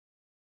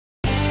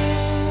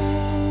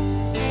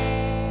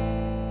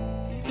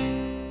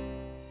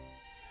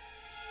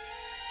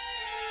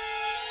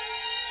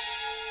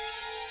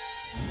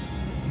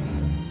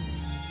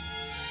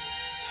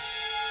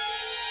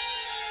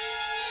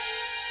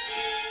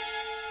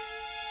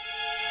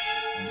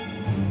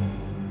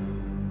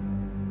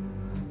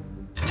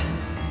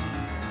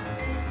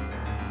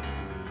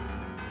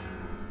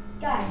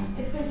Guys,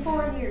 it's been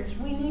 4 years.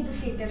 We need to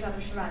see if there's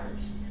other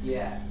survivors.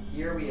 Yeah,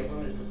 here we have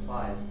limited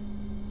supplies.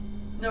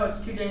 No,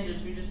 it's too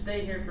dangerous. We just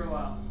stay here for a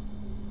while.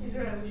 He's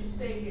right, we should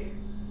stay here.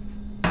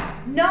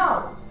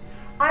 No!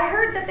 I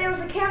heard that there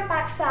was a camp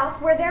back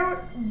south where there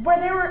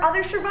were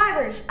other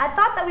survivors. I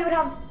thought that we would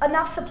have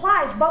enough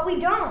supplies, but we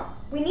don't.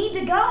 We need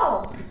to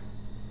go.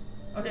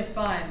 Okay,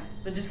 fine.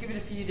 But just give it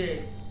a few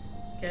days.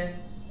 Okay?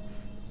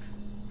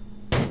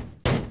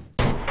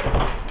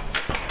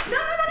 No!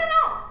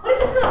 What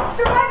if it's a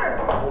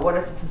survivor? Well, what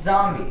if it's a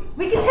zombie?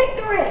 We can take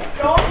the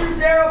risk. Don't you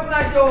dare open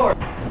that door!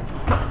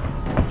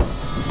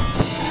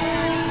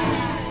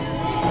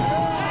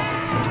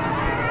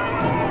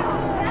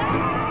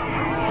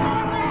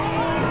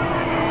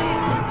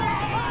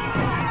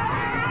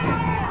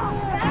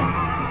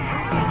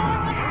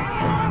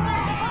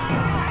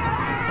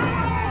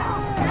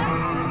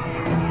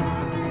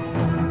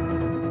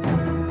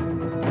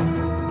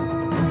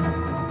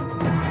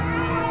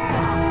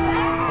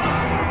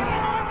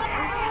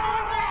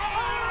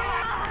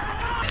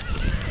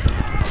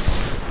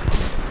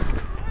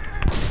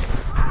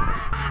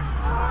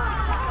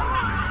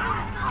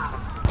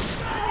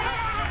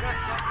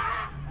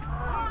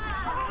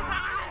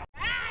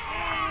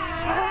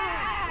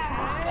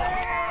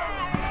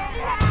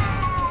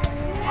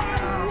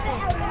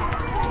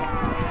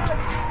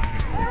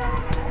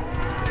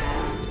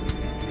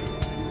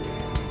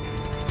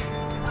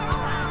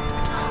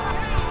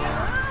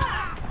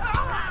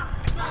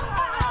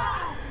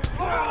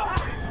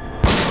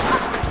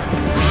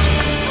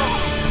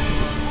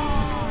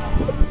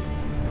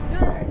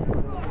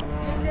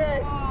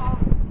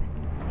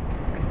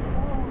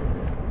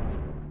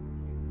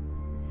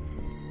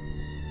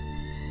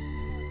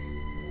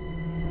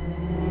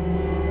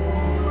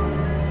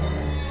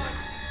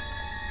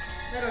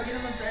 Get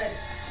him in bed.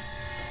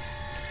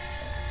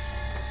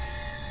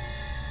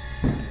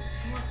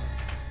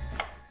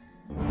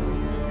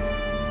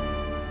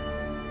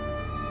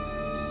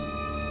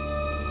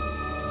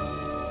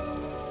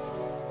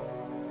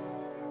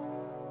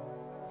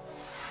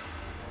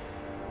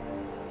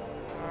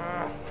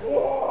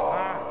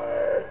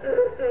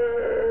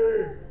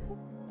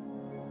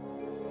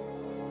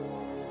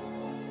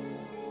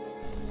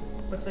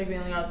 Looks like we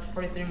only got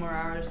 43 more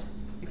hours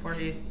before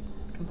he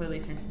completely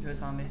turns into a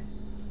zombie.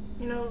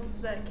 You know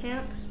that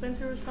camp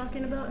Spencer was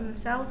talking about in the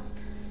south?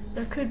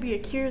 There could be a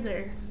cure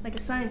there, like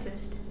a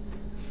scientist.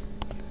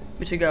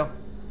 We should go.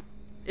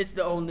 It's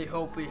the only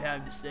hope we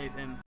have to save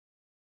him.